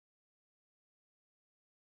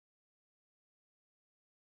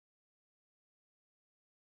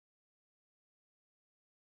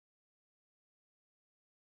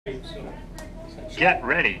Get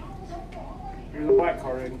ready. You're the black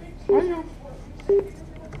car ready. I know.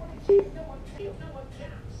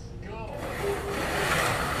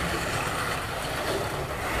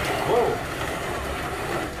 Whoa.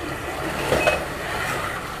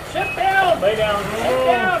 Ship down! Lay down. Ship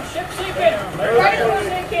down! Ship sinking! Right,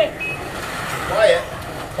 sinking! Quiet.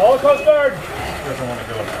 Call the Coast Guard. Doesn't want to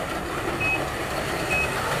go now.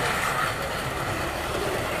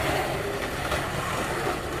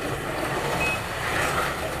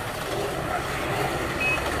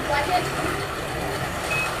 Like it?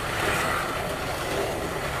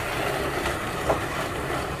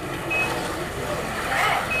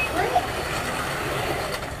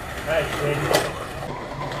 Nice, baby.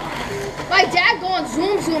 My dad going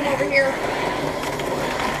zoom over here.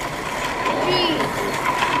 Jeez.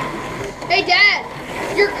 Hey Dad,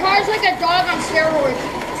 your car's like a dog on steroids.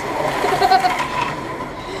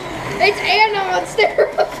 It's Anna on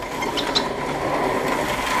steroids.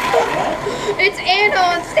 It's Anna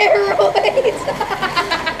on steroids.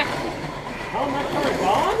 Oh, my car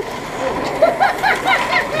gone?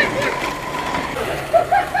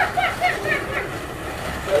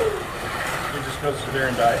 He just goes through there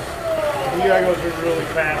and dies. You gotta go through really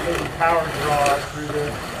fast. There's a power draw through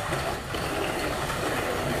there.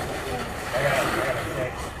 I gotta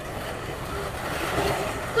fix.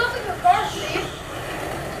 Look at your car, Steve.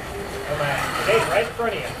 Come on. Hey, right in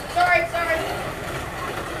front of you. Sorry.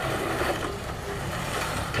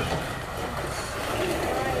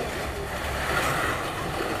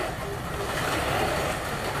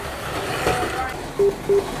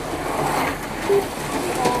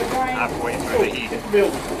 Halfway through the heat.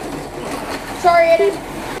 Sorry, Aiden.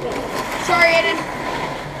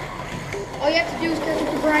 All you have to do is catch up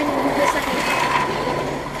to Brian in a second.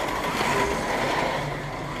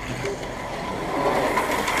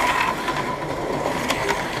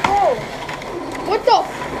 Oh, what the f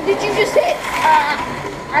did you just hit?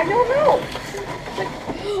 I don't know.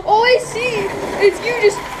 All I see is you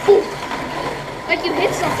just boom, like you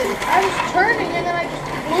hit something. I was turning and then I just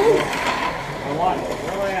blew. I'm watching.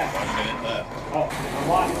 Where am I at? 1 minute left. Oh, I'm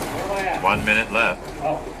watching. Where am I at? 1 minute left.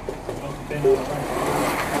 Oh, must have been on the runner. 1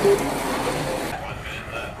 minute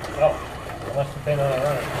left. Oh, I must have been on a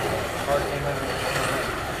runner. Car came out of the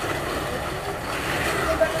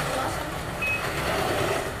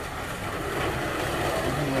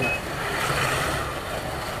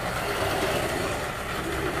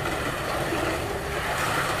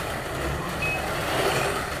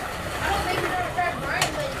I don't think you're gonna drive Brian,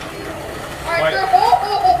 but you. All right, Wait. sir.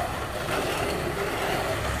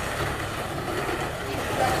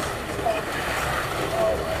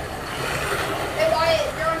 Oh. Hey, Wyatt,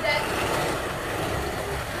 you're on deck.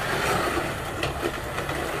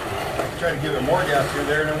 Try to give it more gas through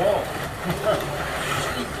there and it won't.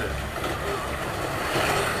 Jesus.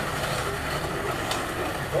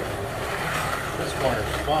 This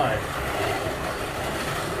corner's fine.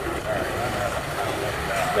 Alright, I'm out.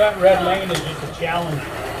 That red lane is just a challenge.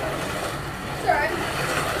 It's all right.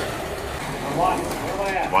 I'm watching. Where am I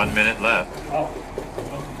at? 1 minute left. Oh,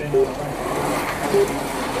 must have been on the runner.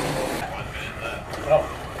 1 minute left. Oh,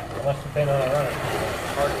 I must have been on a runner.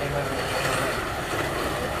 Car came out of the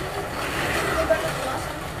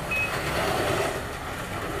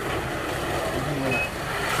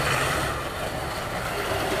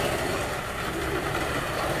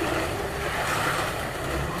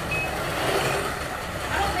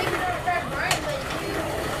I don't think you're gonna drive Brian, but you.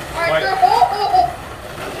 All right, Wait. sir.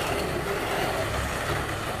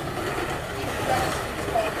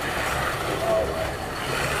 Oh.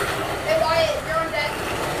 Hey, Wyatt, you're on deck.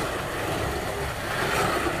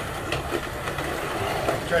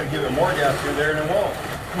 Try to give it more gas through there and it won't.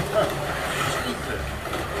 Jesus.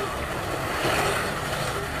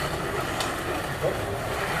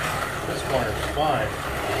 This corner's fine.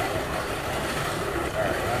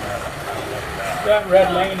 Alright, I'm out. That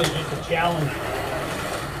red lane is just a challenge.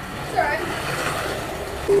 It's all right.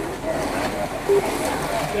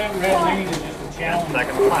 That red lane is just a challenge.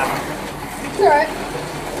 Second lap. It's all right.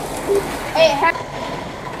 Hey,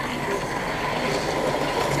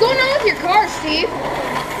 what's going on with your car, Steve?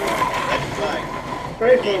 That's fine.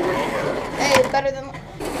 Great over. Hey, it's better than.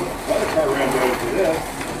 Other car ran right through this.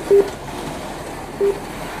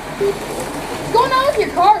 What's going on with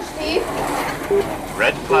your car, Steve?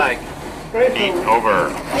 Red flag. Great Heat over. over.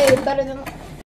 Hey, it's better than.